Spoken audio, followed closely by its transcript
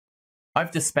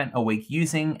I've just spent a week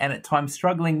using and at times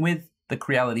struggling with the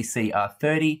Creality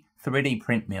CR-30 3D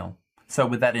print mill. So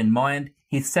with that in mind,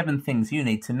 here's 7 things you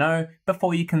need to know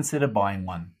before you consider buying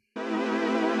one.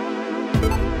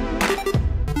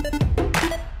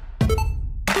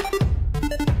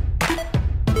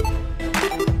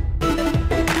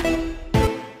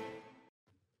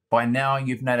 By now,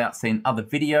 you've no doubt seen other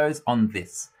videos on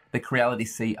this, the Creality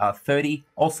CR-30,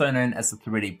 also known as the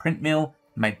 3D print mill,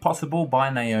 made possible by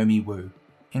Naomi Wu.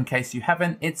 In case you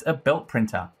haven't, it's a belt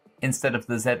printer. Instead of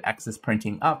the Z-axis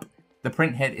printing up, the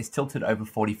print head is tilted over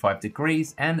 45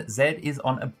 degrees and Z is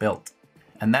on a belt.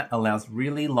 And that allows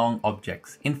really long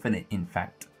objects, infinite in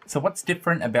fact. So what's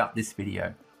different about this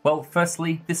video? Well,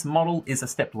 firstly, this model is a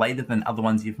step later than other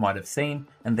ones you might have seen,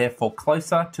 and therefore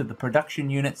closer to the production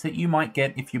units that you might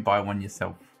get if you buy one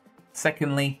yourself.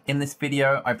 Secondly, in this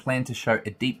video, I plan to show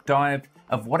a deep dive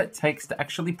of what it takes to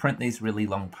actually print these really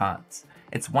long parts.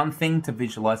 It's one thing to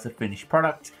visualize the finished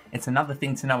product, it's another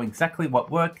thing to know exactly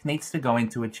what work needs to go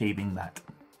into achieving that.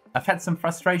 I've had some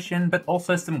frustration, but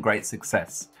also some great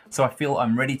success, so I feel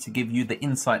I'm ready to give you the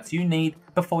insights you need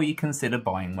before you consider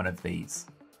buying one of these.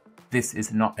 This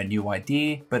is not a new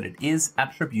idea, but it is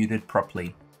attributed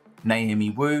properly. Naomi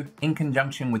Wu, in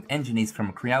conjunction with engineers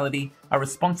from Creality, are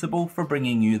responsible for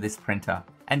bringing you this printer,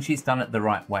 and she's done it the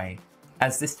right way,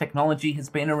 as this technology has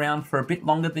been around for a bit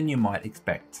longer than you might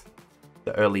expect.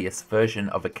 The earliest version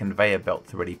of a conveyor belt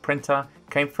 3D printer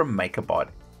came from MakerBot,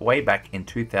 way back in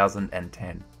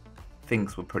 2010.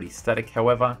 Things were pretty static,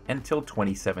 however, until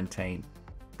 2017.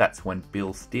 That's when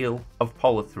Bill Steele of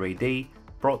Polar 3D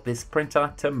brought this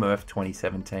printer to MRF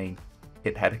 2017.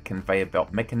 It had a conveyor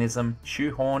belt mechanism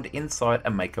shoehorned inside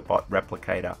a MakerBot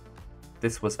replicator.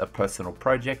 This was a personal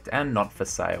project and not for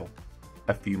sale.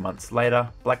 A few months later,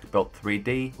 Black Belt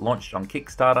 3D launched on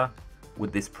Kickstarter,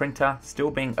 with this printer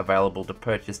still being available to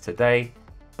purchase today.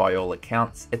 By all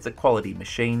accounts, it's a quality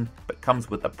machine, but comes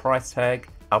with a price tag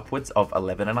upwards of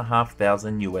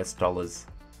 $11,500 US.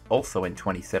 Also in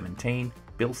 2017,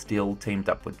 Bill Steele teamed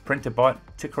up with PrinterBot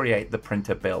to create the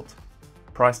printer belt,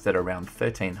 priced at around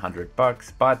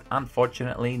 $1,300 but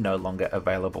unfortunately no longer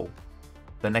available.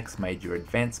 The next major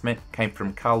advancement came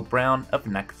from Carl Brown of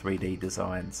Knack 3D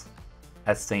Designs.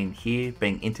 As seen here,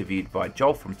 being interviewed by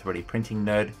Joel from 3D Printing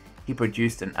Nerd, he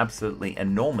produced an absolutely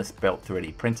enormous belt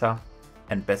 3D printer,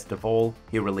 and best of all,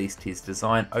 he released his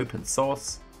design open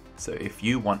source, so if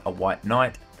you want a white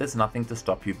knight, there's nothing to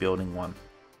stop you building one.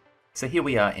 So here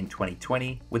we are in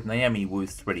 2020 with Naomi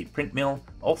Wu's 3D print mill,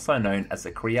 also known as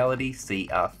the Creality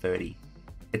CR-30.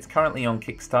 It's currently on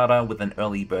Kickstarter with an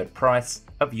early bird price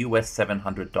of US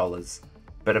 $700,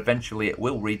 but eventually it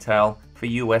will retail for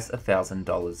US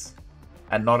 $1,000.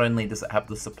 And not only does it have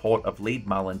the support of lead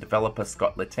Marlin developer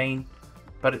Scott Latine,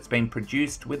 but it's been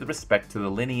produced with respect to the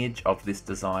lineage of this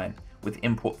design, with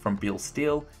input from Bill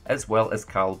Steele as well as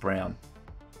Carl Brown.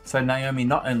 So Naomi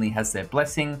not only has their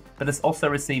blessing, but has also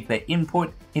received their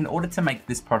input in order to make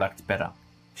this product better.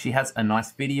 She has a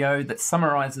nice video that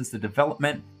summarizes the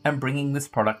development and bringing this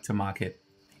product to market.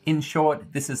 In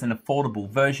short, this is an affordable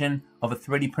version of a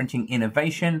 3D printing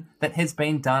innovation that has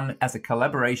been done as a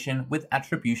collaboration with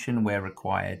attribution where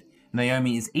required.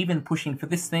 Naomi is even pushing for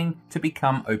this thing to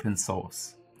become open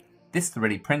source. This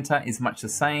 3D printer is much the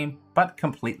same, but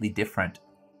completely different.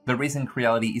 The reason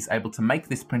Creality is able to make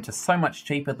this printer so much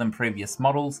cheaper than previous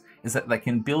models is that they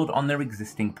can build on their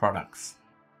existing products.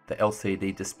 The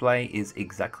LCD display is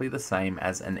exactly the same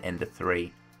as an Ender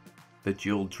 3. The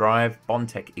dual drive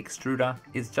Bondtech extruder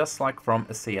is just like from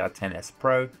a CR10S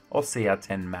Pro or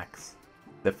CR10 Max.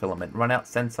 The filament runout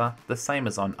sensor, the same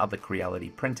as on other Creality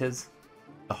printers.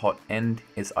 The hot end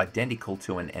is identical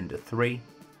to an Ender 3,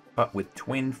 but with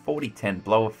twin 4010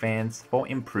 blower fans for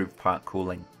improved part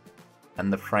cooling.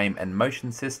 And the frame and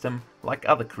motion system, like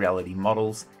other Creality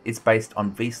models, is based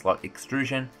on V-slot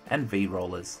extrusion and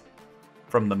V-rollers.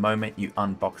 From the moment you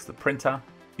unbox the printer,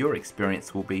 your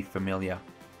experience will be familiar.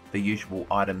 The usual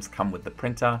items come with the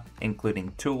printer,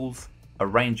 including tools, a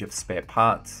range of spare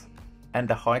parts,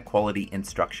 and a high-quality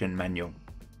instruction manual.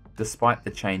 Despite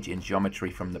the change in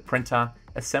geometry from the printer,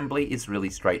 assembly is really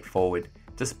straightforward,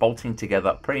 just bolting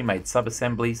together pre-made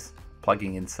sub-assemblies,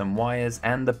 plugging in some wires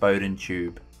and the Bowden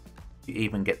tube. You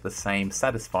even get the same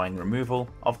satisfying removal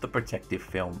of the protective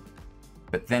film.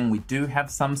 But then we do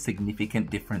have some significant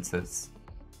differences.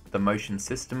 The motion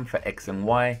system for X and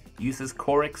Y uses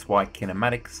Core XY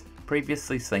kinematics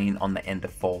previously seen on the Ender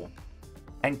 4.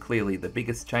 And clearly the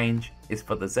biggest change is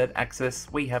for the Z axis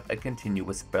we have a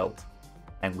continuous belt,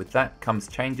 and with that comes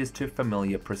changes to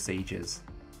familiar procedures.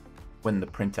 When the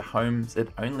printer homes, it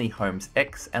only homes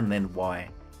X and then Y,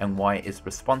 and Y is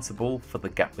responsible for the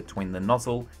gap between the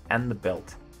nozzle and the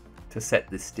belt. To set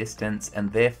this distance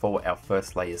and therefore our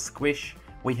first layer squish,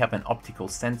 we have an optical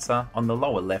sensor on the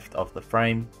lower left of the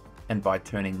frame, and by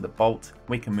turning the bolt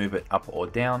we can move it up or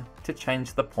down to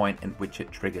change the point at which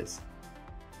it triggers.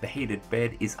 The heated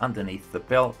bed is underneath the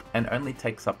belt and only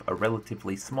takes up a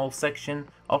relatively small section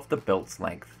of the belt's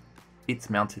length.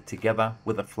 It's mounted together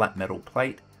with a flat metal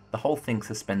plate, the whole thing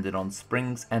suspended on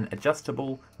springs and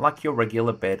adjustable like your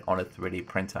regular bed on a 3D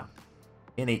printer.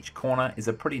 In each corner is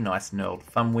a pretty nice knurled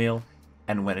thumb wheel,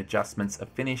 and when adjustments are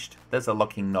finished there's a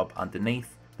locking knob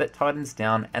underneath that tightens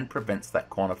down and prevents that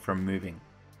corner from moving.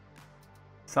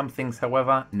 Some things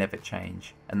however never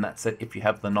change, and that's that if you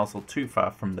have the nozzle too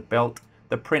far from the belt,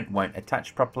 the print won't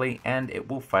attach properly and it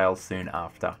will fail soon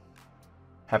after.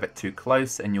 Have it too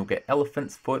close and you'll get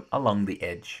elephant's foot along the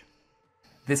edge.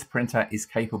 This printer is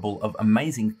capable of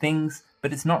amazing things,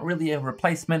 but it's not really a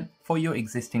replacement for your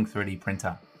existing 3D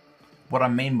printer. What I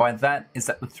mean by that is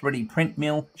that the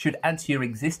 3DPrintMill should add to your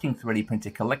existing 3D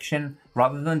printer collection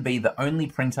rather than be the only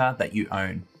printer that you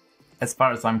own. As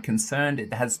far as I'm concerned,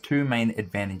 it has two main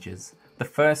advantages. The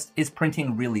first is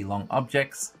printing really long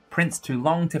objects. Prints too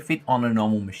long to fit on a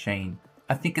normal machine.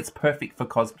 I think it's perfect for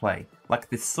cosplay, like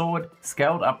this sword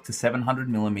scaled up to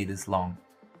 700mm long.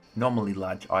 Normally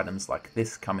large items like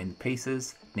this come in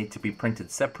pieces, need to be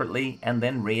printed separately and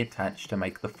then reattached to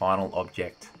make the final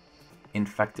object. In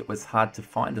fact, it was hard to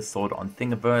find a sword on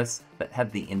Thingiverse that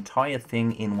had the entire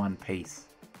thing in one piece.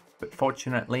 But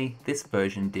fortunately, this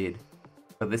version did.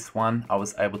 For this one, I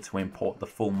was able to import the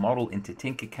full model into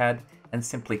Tinkercad and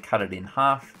simply cut it in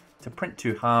half to print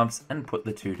two halves and put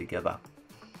the two together.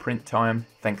 Print time,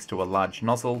 thanks to a large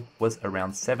nozzle, was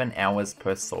around 7 hours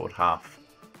per sword half,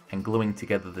 and gluing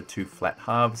together the two flat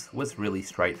halves was really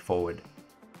straightforward.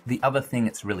 The other thing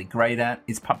it's really great at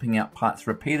is pumping out parts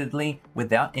repeatedly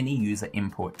without any user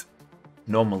input.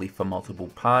 Normally for multiple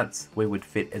parts, we would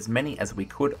fit as many as we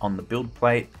could on the build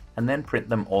plate and then print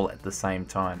them all at the same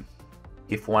time.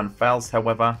 If one fails,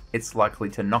 however, it's likely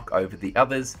to knock over the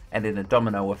others and in a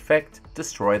domino effect,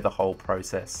 destroy the whole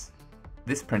process.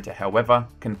 This printer, however,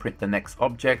 can print the next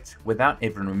object without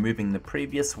even removing the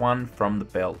previous one from the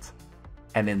belt.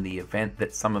 And in the event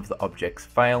that some of the objects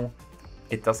fail,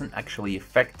 it doesn't actually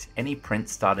affect any print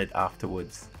started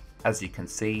afterwards. As you can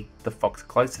see, the fox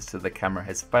closest to the camera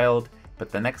has failed,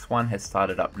 but the next one has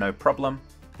started up no problem.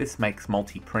 This makes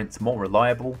multi-prints more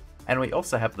reliable, and we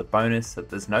also have the bonus that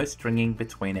there's no stringing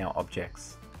between our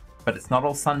objects. But it's not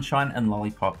all sunshine and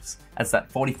lollipops, as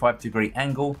that 45-degree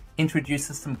angle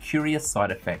introduces some curious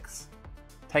side effects.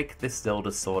 Take this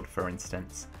Zelda sword for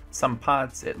instance. Some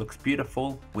parts it looks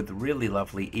beautiful with really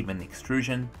lovely even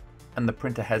extrusion, and the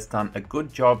printer has done a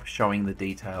good job showing the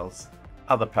details.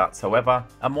 Other parts however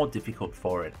are more difficult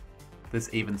for it.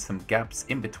 There's even some gaps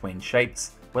in between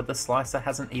shapes where the slicer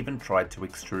hasn't even tried to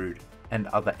extrude, and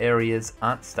other areas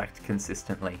aren't stacked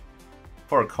consistently.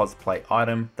 For a cosplay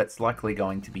item that's likely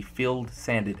going to be filled,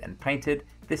 sanded and painted,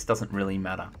 this doesn't really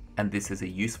matter, and this is a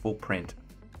useful print.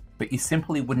 But you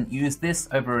simply wouldn't use this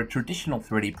over a traditional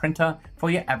 3D printer for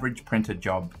your average printer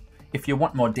job. If you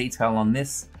want more detail on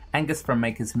this, Angus from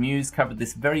Maker's Muse covered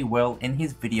this very well in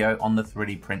his video on the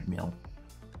 3DPrintMill.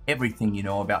 Everything you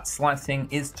know about slicing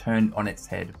is turned on its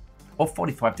head, or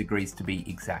 45 degrees to be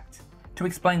exact. To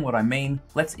explain what I mean,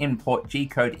 let's import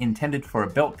G-code intended for a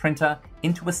belt printer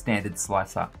into a standard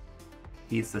slicer.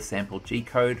 Here's the sample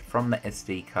G-code from the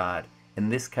SD card, in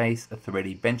this case a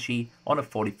 3D Benchy on a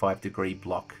 45-degree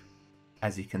block.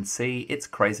 As you can see, it's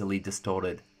crazily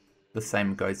distorted. The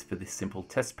same goes for this simple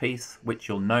test piece, which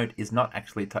you'll note is not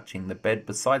actually touching the bed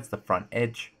besides the front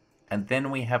edge. And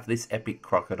then we have this epic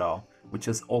crocodile, which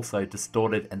is also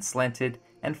distorted and slanted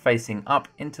and facing up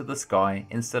into the sky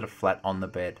instead of flat on the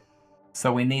bed.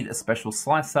 So we need a special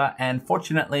slicer, and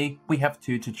fortunately we have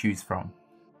two to choose from.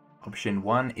 Option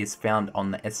 1 is found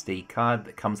on the SD card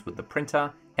that comes with the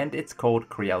printer, and it's called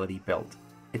Creality Belt.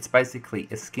 It's basically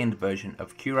a skinned version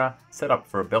of Cura set up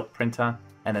for a belt printer,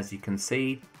 and as you can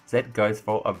see, Z goes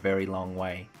for a very long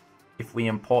way. If we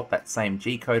import that same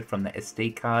G-code from the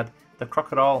SD card, the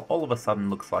crocodile all of a sudden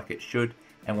looks like it should,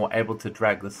 and we're able to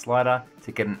drag the slider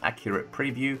to get an accurate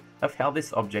preview of how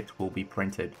this object will be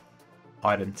printed.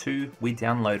 Item 2 we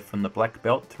download from the Black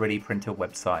Belt 3D printer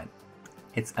website.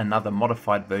 It's another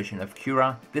modified version of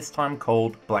Cura, this time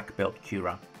called Black Belt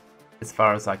Cura. As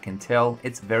far as I can tell,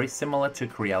 it's very similar to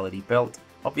Creality Belt,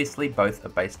 obviously both are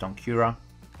based on Cura,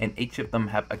 and each of them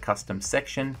have a custom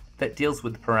section that deals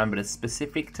with parameters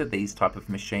specific to these type of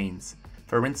machines.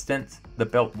 For instance, the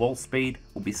belt wall speed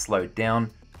will be slowed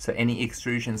down, so any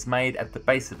extrusions made at the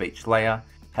base of each layer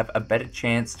have a better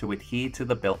chance to adhere to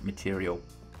the belt material.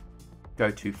 Go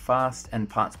too fast and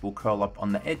parts will curl up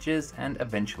on the edges and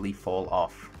eventually fall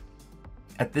off.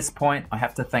 At this point, I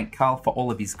have to thank Carl for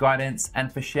all of his guidance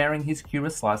and for sharing his Cura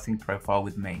slicing profile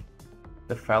with me.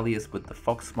 The failures with the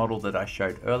Fox model that I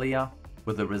showed earlier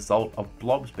were the result of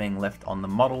blobs being left on the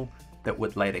model that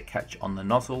would later catch on the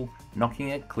nozzle, knocking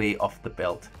it clear off the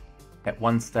belt. At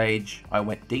one stage, I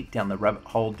went deep down the rabbit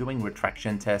hole doing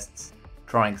retraction tests,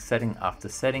 trying setting after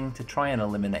setting to try and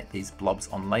eliminate these blobs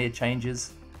on layer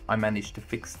changes. I managed to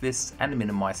fix this and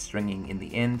minimize stringing in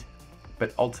the end,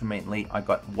 but ultimately I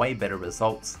got way better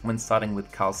results when starting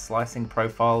with Carl's slicing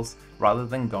profiles rather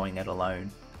than going it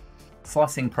alone.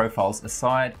 Slicing profiles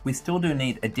aside, we still do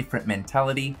need a different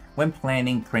mentality when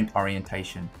planning print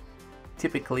orientation.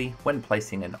 Typically, when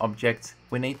placing an object,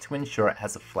 we need to ensure it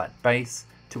has a flat base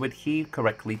to adhere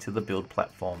correctly to the build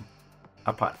platform.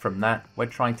 Apart from that, we're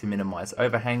trying to minimize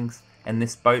overhangs, and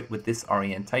this boat with this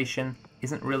orientation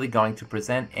isn't really going to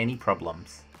present any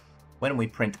problems. When we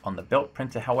print on the belt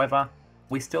printer, however,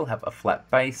 we still have a flat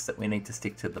base that we need to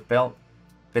stick to the belt,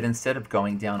 but instead of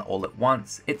going down all at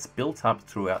once, it's built up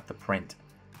throughout the print.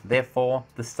 Therefore,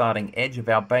 the starting edge of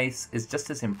our base is just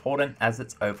as important as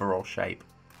its overall shape.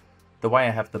 The way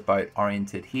I have the boat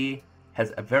oriented here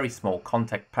has a very small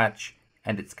contact patch,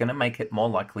 and it's going to make it more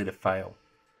likely to fail.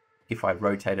 If I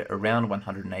rotate it around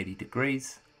 180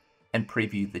 degrees and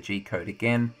preview the G-code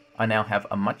again, I now have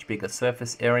a much bigger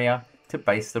surface area to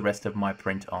base the rest of my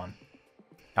print on.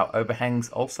 Our overhangs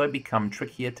also become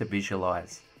trickier to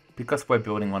visualize. Because we're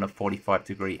building on a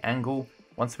 45-degree angle,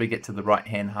 once we get to the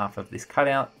right-hand half of this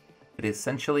cutout, it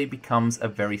essentially becomes a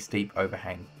very steep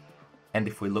overhang. And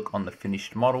if we look on the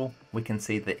finished model, we can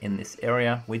see that in this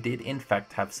area we did in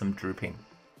fact have some drooping.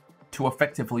 To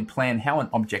effectively plan how an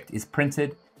object is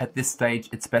printed, at this stage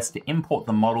it's best to import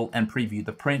the model and preview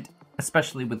the print,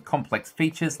 especially with complex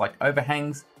features like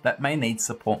overhangs that may need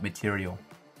support material.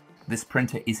 This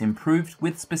printer is improved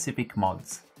with specific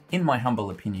mods, in my humble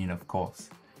opinion of course.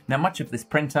 Now much of this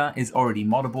printer is already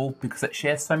moddable because it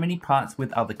shares so many parts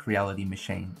with other Creality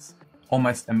machines.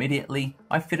 Almost immediately,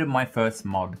 I fitted my first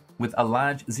mod with a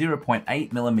large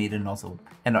 0.8mm nozzle,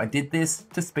 and I did this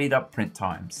to speed up print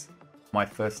times. My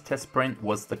first test print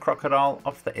was the crocodile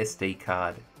off the SD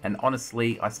card, and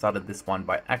honestly I started this one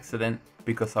by accident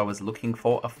because I was looking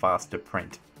for a faster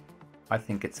print. I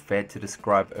think it's fair to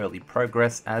describe early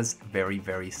progress as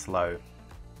very slow.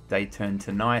 Day turned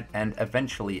to night and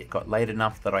eventually it got late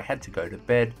enough that I had to go to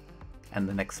bed, and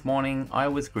the next morning I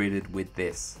was greeted with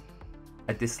this.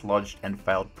 A dislodged and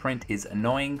failed print is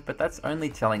annoying, but that's only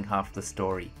telling half the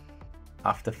story.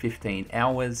 After 15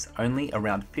 hours, only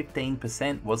around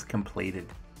 15% was completed.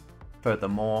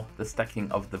 Furthermore, the stacking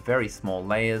of the very small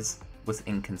layers was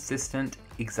inconsistent,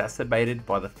 exacerbated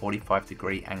by the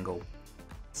 45-degree angle.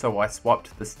 So I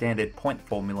swapped the standard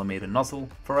 0.4mm nozzle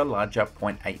for a larger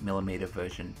 0.8mm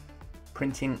version.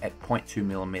 Printing at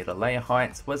 0.2mm layer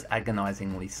heights was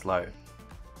agonizingly slow.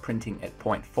 Printing at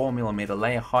 0.4mm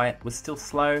layer height was still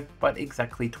slow, but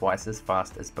exactly twice as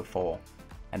fast as before.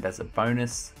 And as a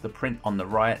bonus, the print on the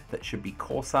right that should be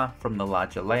coarser from the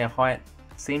larger layer height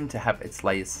seemed to have its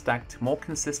layers stacked more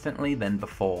consistently than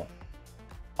before.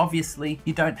 Obviously,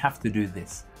 you don't have to do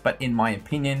this, but in my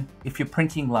opinion, if you're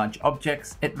printing large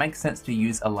objects, it makes sense to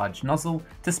use a large nozzle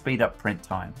to speed up print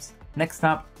times. Next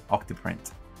up,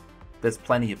 Octoprint. There's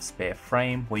plenty of spare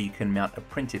frame where you can mount a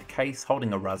printed case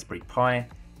holding a Raspberry Pi,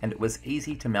 and it was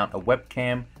easy to mount a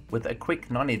webcam with a quick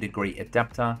 90-degree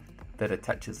adapter that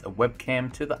attaches a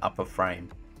webcam to the upper frame.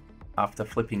 After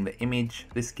flipping the image,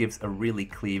 this gives a really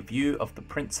clear view of the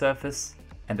print surface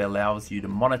and allows you to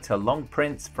monitor long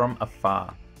prints from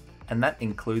afar. And that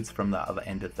includes from the other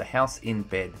end of the house in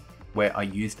bed, where I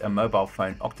used a mobile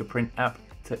phone Octoprint app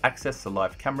to access the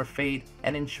live camera feed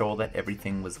and ensure that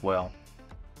everything was well.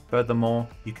 Furthermore,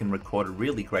 you can record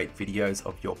really great videos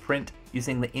of your print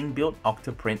using the inbuilt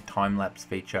Octoprint time-lapse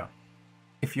feature.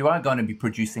 If you are going to be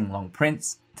producing long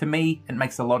prints, to me it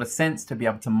makes a lot of sense to be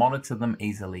able to monitor them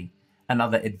easily.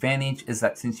 Another advantage is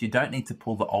that since you don't need to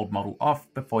pull the old model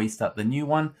off before you start the new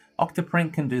one,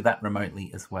 Octoprint can do that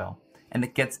remotely as well. And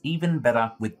it gets even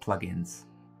better with plugins.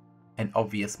 An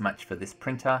obvious match for this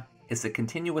printer is the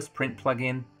Continuous Print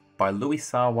plugin by Louis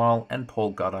Sarwal and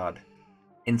Paul Goddard.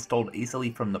 Installed easily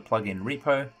from the plugin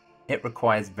repo, it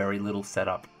requires very little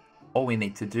setup. All we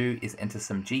need to do is enter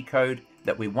some G-code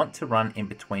that we want to run in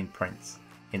between prints.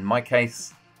 In my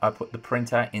case, I put the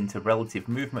printer into relative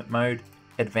movement mode,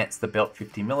 advance the belt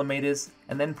 50mm,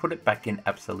 and then put it back in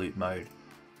absolute mode.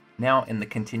 Now in the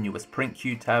Continuous Print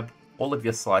Queue tab, all of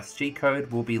your sliced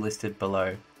G-code will be listed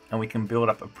below, and we can build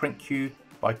up a print queue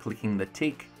by clicking the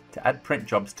tick to add print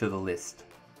jobs to the list.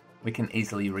 We can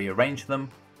easily rearrange them,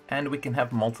 and we can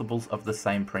have multiples of the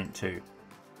same print too.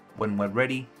 When we're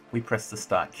ready, we press the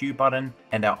Start Queue button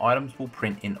and our items will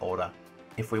print in order.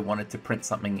 If we wanted to print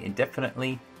something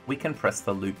indefinitely, we can press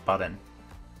the Loop button.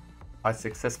 I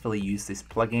successfully used this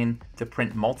plugin to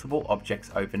print multiple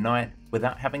objects overnight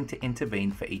without having to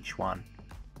intervene for each one.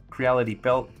 Creality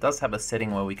Belt does have a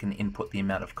setting where we can input the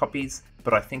amount of copies,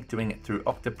 but I think doing it through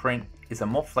Octoprint is a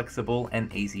more flexible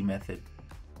and easy method.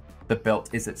 The belt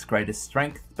is its greatest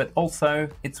strength, but also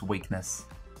its weakness.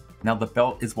 Now the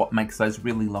belt is what makes those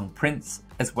really long prints,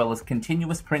 as well as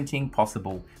continuous printing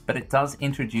possible, but it does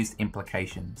introduce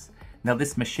implications. Now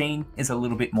this machine is a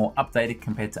little bit more updated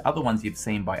compared to other ones you've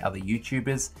seen by other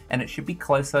YouTubers, and it should be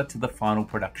closer to the final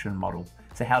production model.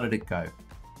 So how did it go?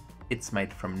 It's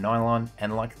made from nylon,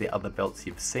 and like the other belts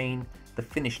you've seen, the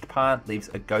finished part leaves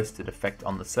a ghosted effect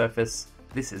on the surface.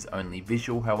 This is only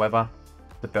visual, however.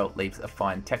 The belt leaves a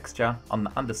fine texture on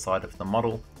the underside of the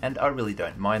model, and I really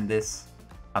don't mind this.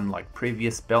 Unlike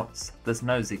previous belts, there's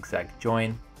no zigzag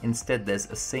join, instead there's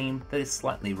a seam that is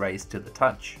slightly raised to the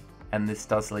touch, and this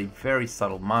does leave very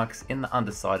subtle marks in the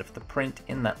underside of the print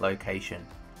in that location.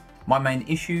 My main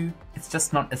issue, it's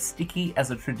just not as sticky as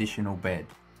a traditional bed.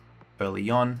 Early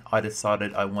on, I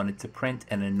decided I wanted to print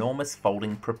an enormous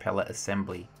folding propeller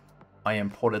assembly. I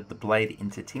imported the blade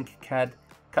into Tinkercad,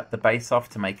 cut the base off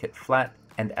to make it flat,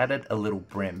 and added a little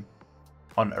brim.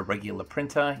 On a regular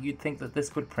printer, you'd think that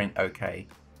this would print okay.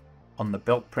 On the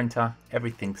belt printer,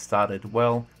 everything started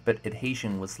well, but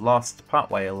adhesion was lost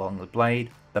partway along the blade,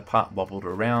 the part wobbled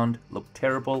around, looked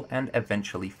terrible, and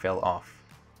eventually fell off.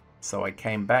 So I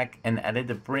came back and added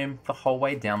a brim the whole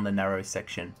way down the narrow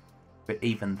section. But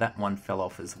even that one fell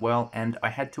off as well, and I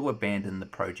had to abandon the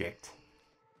project.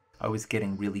 I was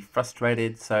getting really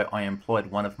frustrated, so I employed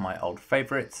one of my old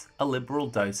favourites, a liberal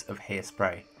dose of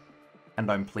hairspray.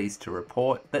 And I'm pleased to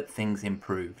report that things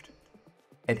improved.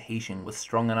 Adhesion was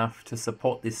strong enough to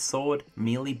support this sword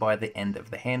merely by the end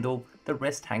of the handle, the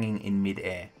rest hanging in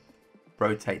mid-air.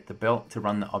 Rotate the belt to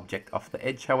run the object off the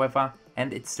edge, however,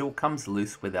 and it still comes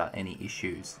loose without any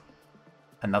issues.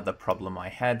 Another problem I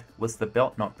had was the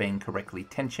belt not being correctly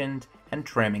tensioned and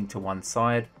tramming to one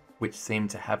side, which seemed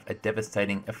to have a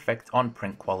devastating effect on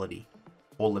print quality.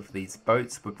 All of these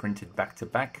boats were printed back to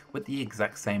back with the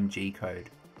exact same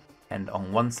G-code, and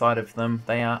on one side of them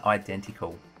they are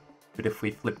identical. But if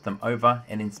we flip them over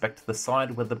and inspect the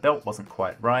side where the belt wasn't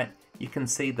quite right, you can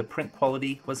see the print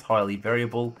quality was highly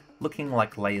variable, looking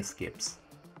like layer skips.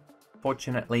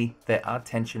 Fortunately, there are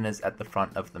tensioners at the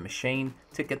front of the machine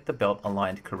to get the belt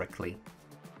aligned correctly.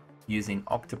 Using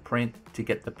Octoprint to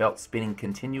get the belt spinning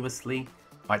continuously,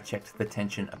 I checked the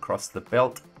tension across the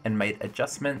belt and made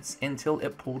adjustments until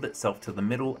it pulled itself to the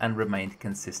middle and remained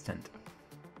consistent.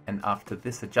 And after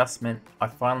this adjustment, I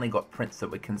finally got prints that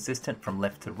were consistent from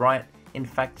left to right, in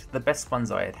fact the best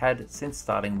ones I had had since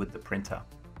starting with the printer.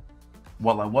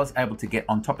 While I was able to get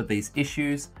on top of these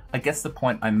issues, I guess the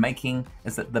point I'm making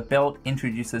is that the belt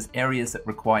introduces areas that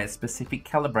require specific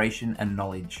calibration and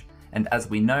knowledge, and as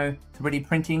we know, 3D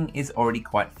printing is already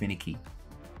quite finicky.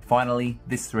 Finally,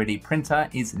 this 3D printer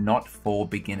is not for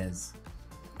beginners.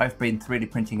 I've been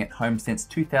 3D printing at home since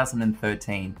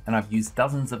 2013 and I've used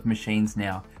dozens of machines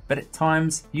now, but at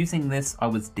times, using this I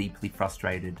was deeply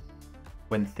frustrated.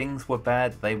 When things were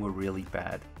bad, they were really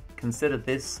bad. Consider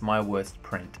this my worst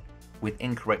print, with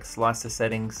incorrect slicer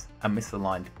settings, a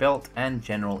misaligned belt, and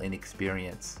general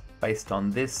inexperience. Based on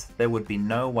this, there would be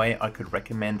no way I could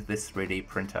recommend this 3D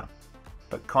printer.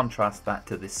 But contrast that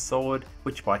to this sword,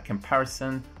 which by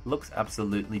comparison looks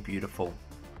absolutely beautiful.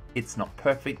 It's not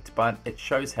perfect, but it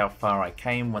shows how far I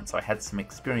came once I had some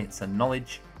experience and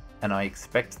knowledge, and I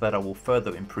expect that I will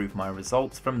further improve my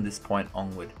results from this point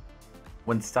onward.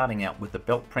 When starting out with a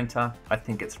belt printer, I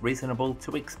think it's reasonable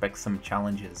to expect some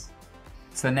challenges.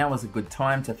 So now is a good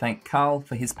time to thank Carl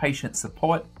for his patient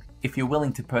support. If you're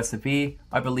willing to persevere,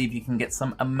 I believe you can get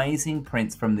some amazing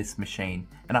prints from this machine,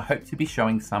 and I hope to be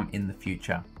showing some in the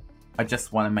future. I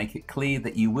just want to make it clear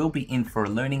that you will be in for a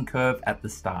learning curve at the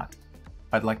start.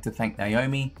 I'd like to thank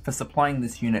Naomi for supplying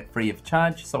this unit free of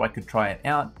charge so I could try it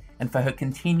out, and for her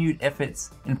continued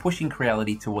efforts in pushing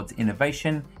Creality towards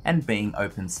innovation and being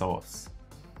open source.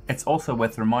 It's also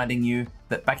worth reminding you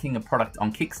that backing a product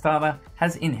on Kickstarter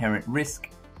has inherent risk,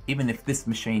 even if this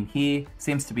machine here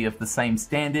seems to be of the same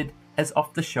standard as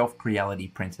off-the-shelf Creality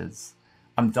printers.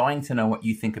 I'm dying to know what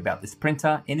you think about this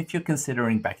printer, and if you're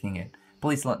considering backing it,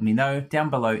 please let me know down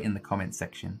below in the comments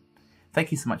section.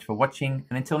 Thank you so much for watching,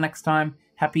 and until next time,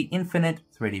 happy infinite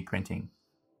 3D printing.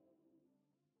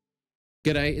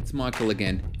 G'day, it's Michael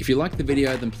again. If you liked the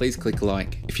video, then please click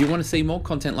like. If you want to see more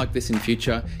content like this in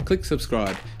future, click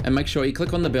subscribe and make sure you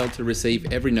click on the bell to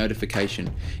receive every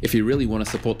notification. If you really want to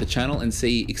support the channel and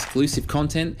see exclusive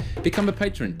content, become a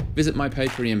patron. Visit my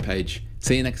Patreon page.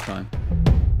 See you next time.